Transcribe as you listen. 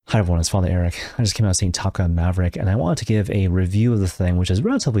Hi everyone, it's Father Eric. I just came out seeing Top Gun Maverick, and I wanted to give a review of the thing, which is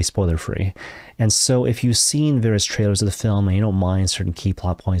relatively spoiler-free. And so if you've seen various trailers of the film and you don't mind certain key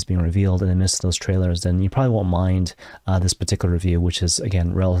plot points being revealed in the midst of those trailers, then you probably won't mind this particular review, which is,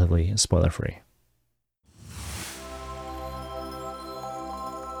 again, relatively spoiler-free.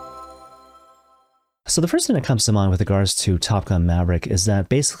 So the first thing that comes to mind with regards to Top Gun Maverick is that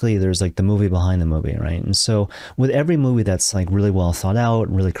basically there's like the movie behind the movie, right? And so with every movie that's like really well thought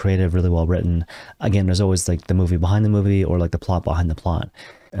out, really creative, really well written, again, there's always like the movie behind the movie or like the plot behind the plot.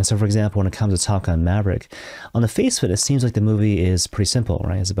 And so, for example, when it comes to Top Gun Maverick, on the face of it, it seems like the movie is pretty simple,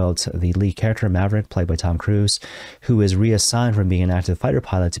 right? It's about the lead character, Maverick, played by Tom Cruise, who is reassigned from being an active fighter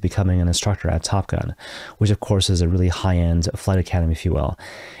pilot to becoming an instructor at Top Gun, which of course is a really high-end flight academy, if you will.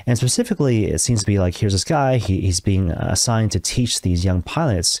 And specifically, it seems to be like, here's this guy, he's being assigned to teach these young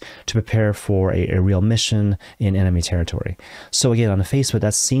pilots to prepare for a real mission in enemy territory. So again, on the face of it,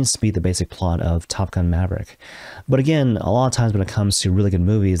 that seems to be the basic plot of Top Gun Maverick. But again, a lot of times when it comes to really good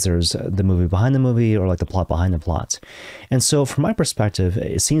movies, there's the movie behind the movie or like the plot behind the plot. And so from my perspective,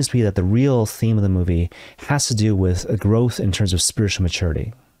 it seems to be that the real theme of the movie has to do with growth in terms of spiritual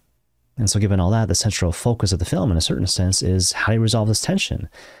maturity. And so given all that, the central focus of the film in a certain sense is how do you resolve this tension?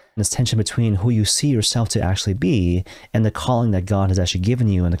 This tension between who you see yourself to actually be and the calling that God has actually given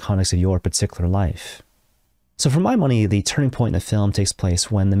you in the context of your particular life. So for my money, the turning point in the film takes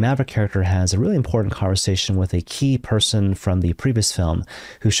place when the Maverick character has a really important conversation with a key person from the previous film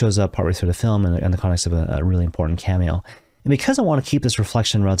who shows up partway through the film in the context of a really important cameo. And because I want to keep this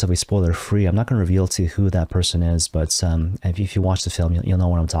reflection relatively spoiler-free, I'm not going to reveal to you who that person is, but if you watch the film, you'll know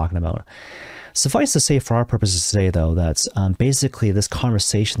what I'm talking about. Suffice to say, for our purposes today, though, that basically this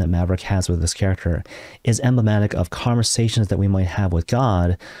conversation that Maverick has with this character is emblematic of conversations that we might have with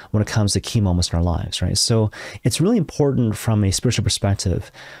God when it comes to key moments in our lives, right? So it's really important from a spiritual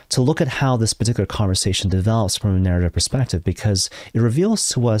perspective to look at how this particular conversation develops from a narrative perspective, because it reveals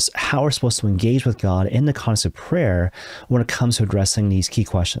to us how we're supposed to engage with God in the context of prayer when it comes to addressing these key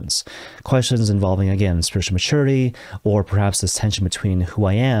questions. Questions involving, again, spiritual maturity, or perhaps this tension between who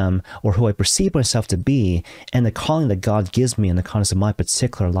I am or who I perceive myself to be and the calling that God gives me in the context of my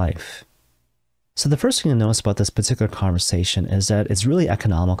particular life. So the first thing to notice about this particular conversation is that it's really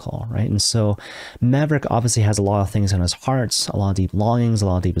economical, right? And so Maverick obviously has a lot of things in his heart, a lot of deep longings, a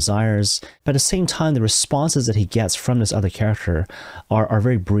lot of deep desires, but at the same time, the responses that he gets from this other character are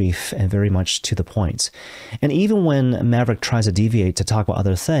very brief and very much to the point. And even when Maverick tries to deviate to talk about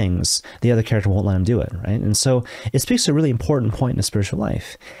other things, the other character won't let him do it, right? And so it speaks to a really important point in the spiritual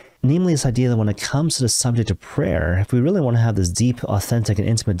life. Namely, this idea that when it comes to the subject of prayer, if we really want to have this deep, authentic, and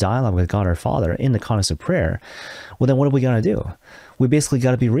intimate dialogue with God our Father in the context of prayer, well, then what do we got to do? We basically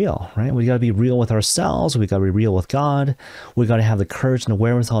got to be real, right? We got to be real with ourselves. We got to be real with God. We got to have the courage and the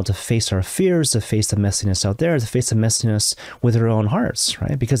wherewithal to face our fears, to face the messiness out there, to face the messiness with our own hearts,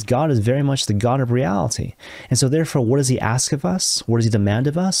 right? Because God is very much the God of reality. And so therefore, what does he ask of us? What does he demand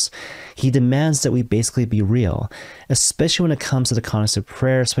of us? He demands that we basically be real, especially when it comes to the context of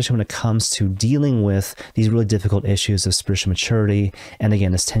prayer, especially when it comes to dealing with these really difficult issues of spiritual maturity, and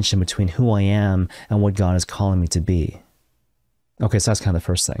again, this tension between who I am and what God is calling me to be. Okay, so that's kind of the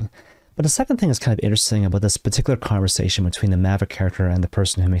first thing. But the second thing that's kind of interesting about this particular conversation between the Maverick character and the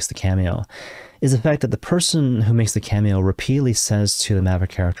person who makes the cameo is the fact that the person who makes the cameo repeatedly says to the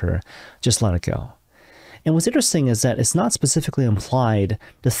Maverick character, just let it go. And what's interesting is that it's not specifically implied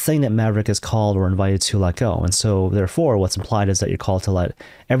the thing that Maverick is called or invited to let go. And so therefore, what's implied is that you're called to let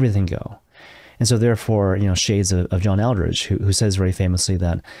everything go. And so therefore, shades of John Eldredge, who says very famously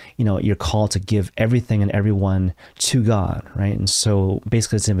that, you're called to give everything and everyone to God, right? And so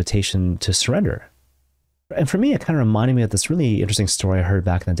basically it's an invitation to surrender. And for me, it kind of reminded me of this really interesting story I heard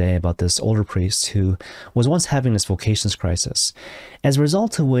back in the day about this older priest who was once having this vocations crisis, as a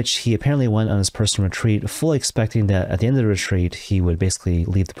result of which he apparently went on his personal retreat, fully expecting that at the end of the retreat, he would basically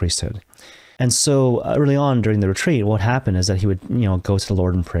leave the priesthood. And so early on during the retreat, what happened is that he would, go to the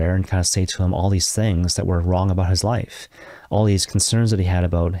Lord in prayer and kind of say to him all these things that were wrong about his life, all these concerns that he had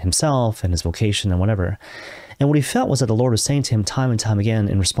about himself and his vocation and whatever. And what he felt was that the Lord was saying to him time and time again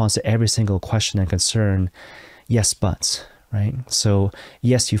in response to every single question and concern, yes, but, right? So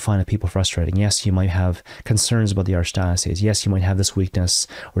yes, you find people frustrating. Yes, you might have concerns about the archdiocese. Yes, you might have this weakness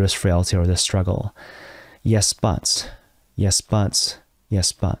or this frailty or this struggle. Yes, but, yes, but,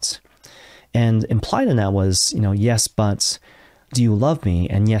 yes, but. And implied in that was, yes, but do you love me?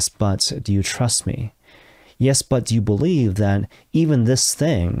 And yes, but do you trust me? Yes, but do you believe that even this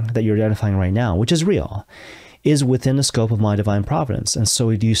thing that you're identifying right now, which is real, is within the scope of my divine providence? And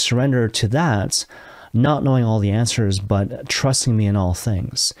so do you surrender to that not knowing all the answers, but trusting me in all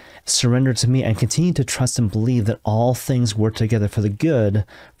things. Surrender to me and continue to trust and believe that all things work together for the good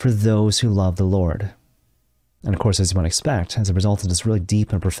for those who love the Lord. And of course, as you might expect, as a result of this really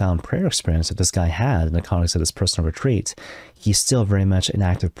deep and profound prayer experience that this guy had in the context of this personal retreat, he's still very much an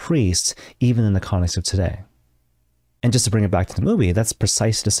active priest, even in the context of today. And just to bring it back to the movie, that's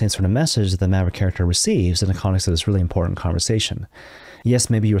precisely the same sort of message that the Maverick character receives in the context of this really important conversation.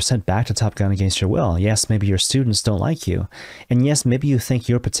 Yes, maybe you were sent back to Top Gun against your will. Yes, maybe your students don't like you. And yes, maybe you think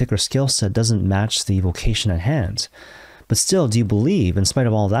your particular skill set doesn't match the vocation at hand. But still, do you believe, in spite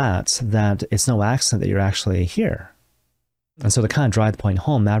of all that, that it's no accident that you're actually here? And so to kind of drive the point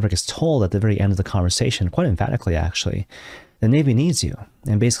home, Maverick is told at the very end of the conversation, quite emphatically actually, the Navy needs you,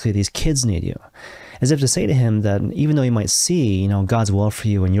 and basically these kids need you. As if to say to him that even though you might see, God's will for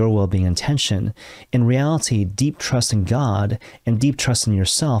you and your will being in tension, in reality, deep trust in God and deep trust in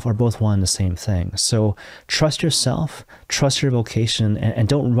yourself are both one and the same thing. So trust yourself, trust your vocation, and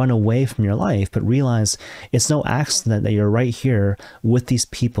don't run away from your life, but realize it's no accident that you're right here with these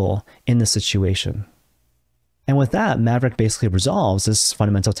people in this situation. And with that, Maverick basically resolves this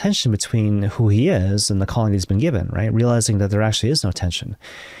fundamental tension between who he is and the calling he's been given, right? Realizing that there actually is no tension.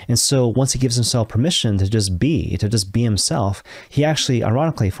 And so once he gives himself permission to just be himself, he actually,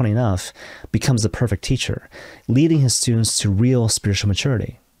 ironically, funny enough, becomes the perfect teacher, leading his students to real spiritual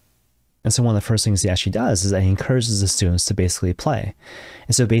maturity. And so one of the first things he actually does is that he encourages the students to basically play.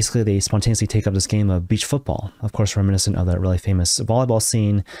 And so basically they spontaneously take up this game of beach football, of course reminiscent of that really famous volleyball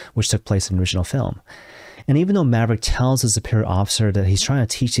scene which took place in the original film. And even though Maverick tells his superior officer that he's trying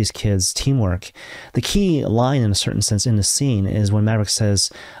to teach these kids teamwork, the key line in a certain sense in the scene is when Maverick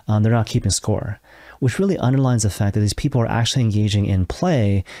says they're not keeping score, which really underlines the fact that these people are actually engaging in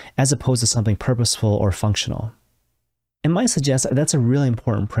play as opposed to something purposeful or functional. It might suggest that that's a really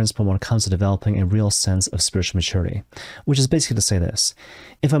important principle when it comes to developing a real sense of spiritual maturity, which is basically to say this.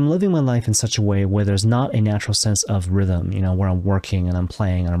 If I'm living my life in such a way where there's not a natural sense of rhythm, where I'm working and I'm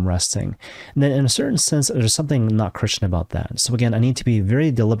playing and I'm resting, then in a certain sense, there's something not Christian about that. So again, I need to be very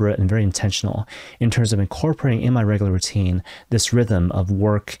deliberate and very intentional in terms of incorporating in my regular routine this rhythm of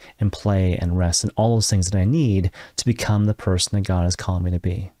work and play and rest and all those things that I need to become the person that God has called me to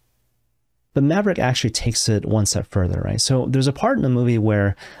be. But Maverick actually takes it one step further, right? So there's a part in the movie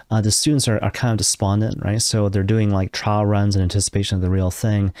where the students are kind of despondent, right? So they're doing like trial runs in anticipation of the real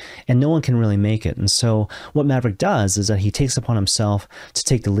thing, and no one can really make it. And so what Maverick does is that he takes upon himself to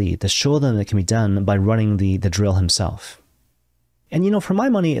take the lead, to show them that it can be done by running the drill himself. And for my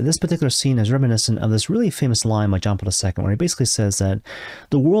money, this particular scene is reminiscent of this really famous line by John Paul II, where he basically says that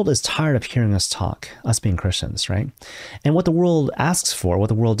the world is tired of hearing us talk, us being Christians, right? And what the world asks for, what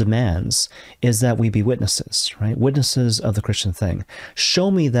the world demands, is that we be witnesses, right? Witnesses of the Christian thing.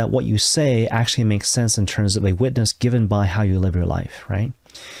 Show me that what you say actually makes sense in terms of a witness given by how you live your life, right?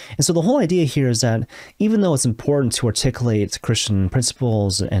 And so the whole idea here is that even though it's important to articulate Christian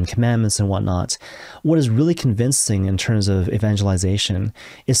principles and commandments and whatnot, what is really convincing in terms of evangelization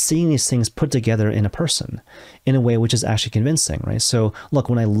is seeing these things put together in a person in a way which is actually convincing, right? So look,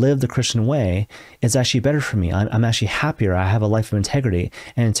 when I live the Christian way, it's actually better for me. I'm actually happier. I have a life of integrity,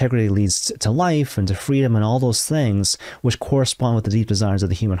 and integrity leads to life and to freedom and all those things which correspond with the deep desires of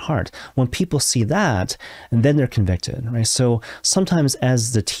the human heart. When people see that, then they're convicted, right? So sometimes as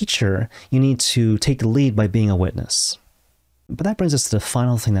the teacher, you need to take the lead by being a witness. But that brings us to the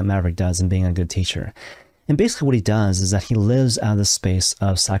final thing that Maverick does in being a good teacher. And basically what he does is that he lives out of the space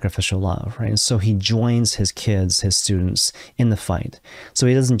of sacrificial love, right? And so he joins his kids, his students, in the fight. So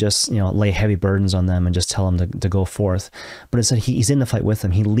he doesn't just, lay heavy burdens on them and just tell them to go forth, but it's that he's in the fight with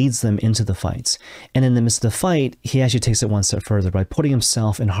them. He leads them into the fights. And in the midst of the fight, he actually takes it one step further by putting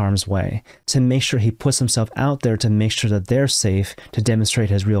himself in harm's way to make sure he puts himself out there to make sure that they're safe, to demonstrate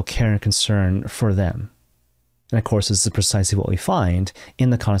his real care and concern for them. And of course, this is precisely what we find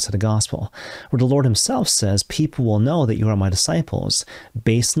in the context of the gospel, where the Lord himself says, people will know that you are my disciples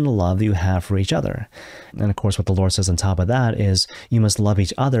based on the love that you have for each other. And of course, what the Lord says on top of that is, you must love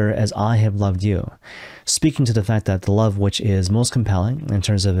each other as I have loved you. Speaking to the fact that the love which is most compelling in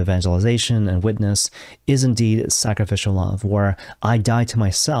terms of evangelization and witness is indeed sacrificial love, where I die to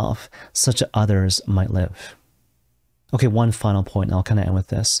myself such that others might live. Okay, one final point, and I'll kind of end with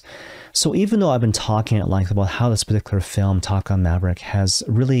this. So even though I've been talking at length about how this particular film, Top Gun Maverick, has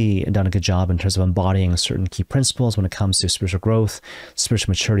really done a good job in terms of embodying certain key principles when it comes to spiritual growth,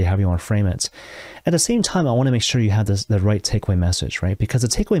 spiritual maturity, however you want to frame it, at the same time, I want to make sure you have the right takeaway message, right? Because the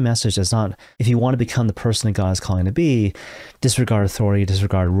takeaway message is not, if you want to become the person that God is calling to be, disregard authority,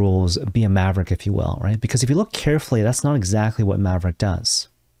 disregard rules, be a maverick, if you will, right? Because if you look carefully, that's not exactly what Maverick does.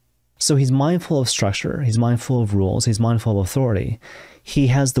 So he's mindful of structure, he's mindful of rules, he's mindful of authority. He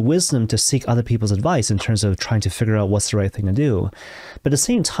has the wisdom to seek other people's advice in terms of trying to figure out what's the right thing to do. But at the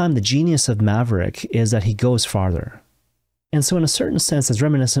same time, the genius of Maverick is that he goes farther. And so in a certain sense, it's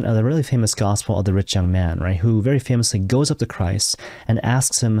reminiscent of the really famous gospel of the rich young man, right? Who very famously goes up to Christ and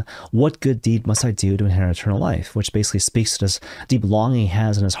asks him, what good deed must I do to inherit eternal life? Which basically speaks to this deep longing he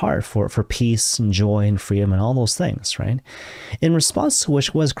has in his heart for peace and joy and freedom and all those things, right? In response to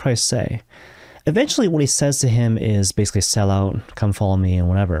which, what does Christ say? Eventually, what he says to him is basically sell out, come follow me, and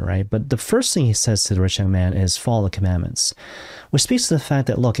whatever, right? But the first thing he says to the rich young man is follow the commandments, which speaks to the fact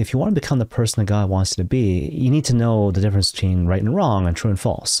that, look, if you want to become the person that God wants you to be, you need to know the difference between right and wrong and true and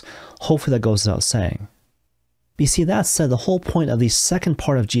false. Hopefully that goes without saying. But you see, that said, the whole point of the second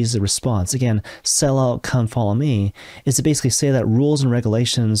part of Jesus' response, again, sell out, come follow me, is to basically say that rules and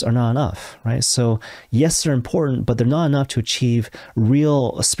regulations are not enough, right? So yes, they're important, but they're not enough to achieve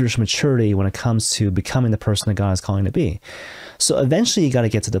real spiritual maturity when it comes to becoming the person that God is calling to be. So eventually you got to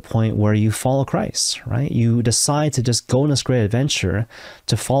get to the point where you follow Christ, right? You decide to just go on this great adventure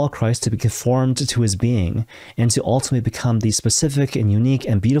to follow Christ, to be conformed to his being, and to ultimately become the specific and unique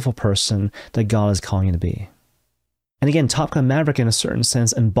and beautiful person that God is calling you to be. And again, Top Gun Maverick, in a certain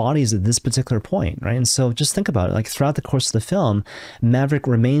sense, embodies this particular point, right? And so just think about it. Like throughout the course of the film, Maverick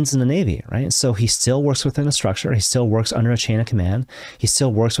remains in the Navy, right? So he still works within a structure. He still works under a chain of command. He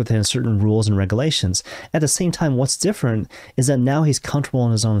still works within certain rules and regulations. At the same time, what's different is that now he's comfortable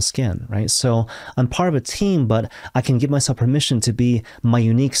in his own skin, right? So I'm part of a team, but I can give myself permission to be my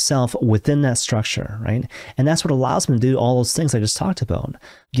unique self within that structure, right? And that's what allows me to do all those things I just talked about.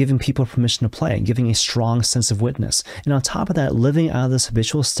 Giving people permission to play, giving a strong sense of witness. And on top of that, living out of this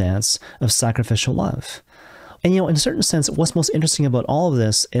habitual stance of sacrificial love. And, in a certain sense, what's most interesting about all of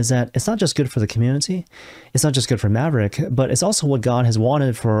this is that it's not just good for the community, it's not just good for Maverick, but it's also what God has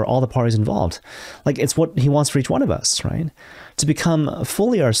wanted for all the parties involved. Like, it's what he wants for each one of us, right? To become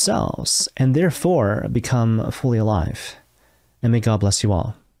fully ourselves, and therefore become fully alive. And may God bless you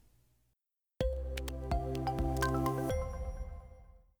all.